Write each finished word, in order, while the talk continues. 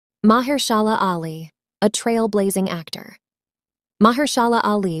Mahershala Ali, a trailblazing actor. Mahershala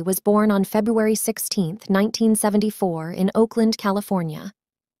Ali was born on February 16, 1974, in Oakland, California.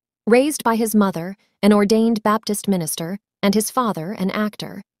 Raised by his mother, an ordained Baptist minister, and his father, an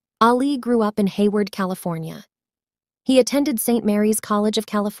actor, Ali grew up in Hayward, California. He attended St. Mary's College of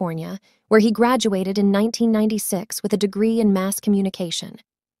California, where he graduated in 1996 with a degree in mass communication.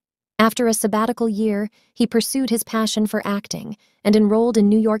 After a sabbatical year, he pursued his passion for acting and enrolled in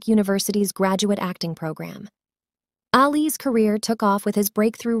New York University's graduate acting program. Ali's career took off with his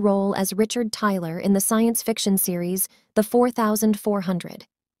breakthrough role as Richard Tyler in the science fiction series The 4400.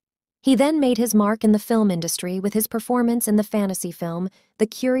 He then made his mark in the film industry with his performance in the fantasy film The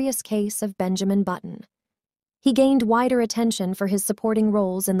Curious Case of Benjamin Button. He gained wider attention for his supporting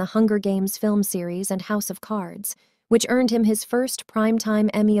roles in the Hunger Games film series and House of Cards, which earned him his first Primetime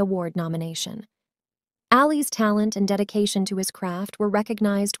Emmy Award nomination. Ali's talent and dedication to his craft were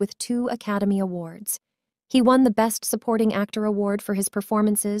recognized with 2 Academy Awards. He won the Best Supporting Actor Award for his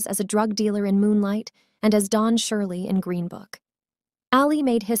performances as a drug dealer in Moonlight and as Don Shirley in Green Book. Ali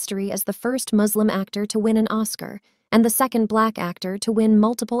made history as the first Muslim actor to win an Oscar and the second Black actor to win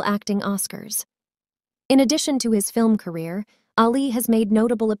multiple acting Oscars. In addition to his film career, Ali has made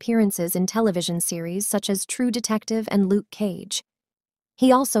notable appearances in television series such as True Detective and Luke Cage.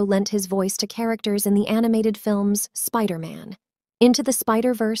 He also lent his voice to characters in the animated films Spider-Man, Into the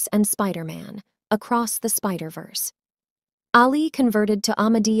Spider-Verse and Spider-Man, Across the Spider-Verse. Ali converted to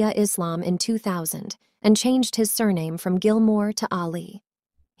Ahmadiyya Islam in 2000 and changed his surname from Gilmore to Ali.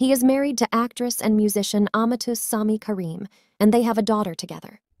 He is married to actress and musician Amatus Sami Karim, and they have a daughter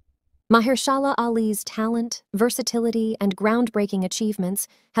together. Mahershala Ali's talent, versatility, and groundbreaking achievements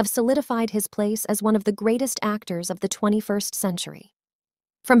have solidified his place as one of the greatest actors of the 21st century.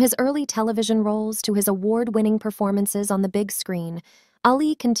 From his early television roles to his award-winning performances on the big screen,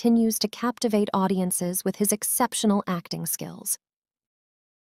 Ali continues to captivate audiences with his exceptional acting skills.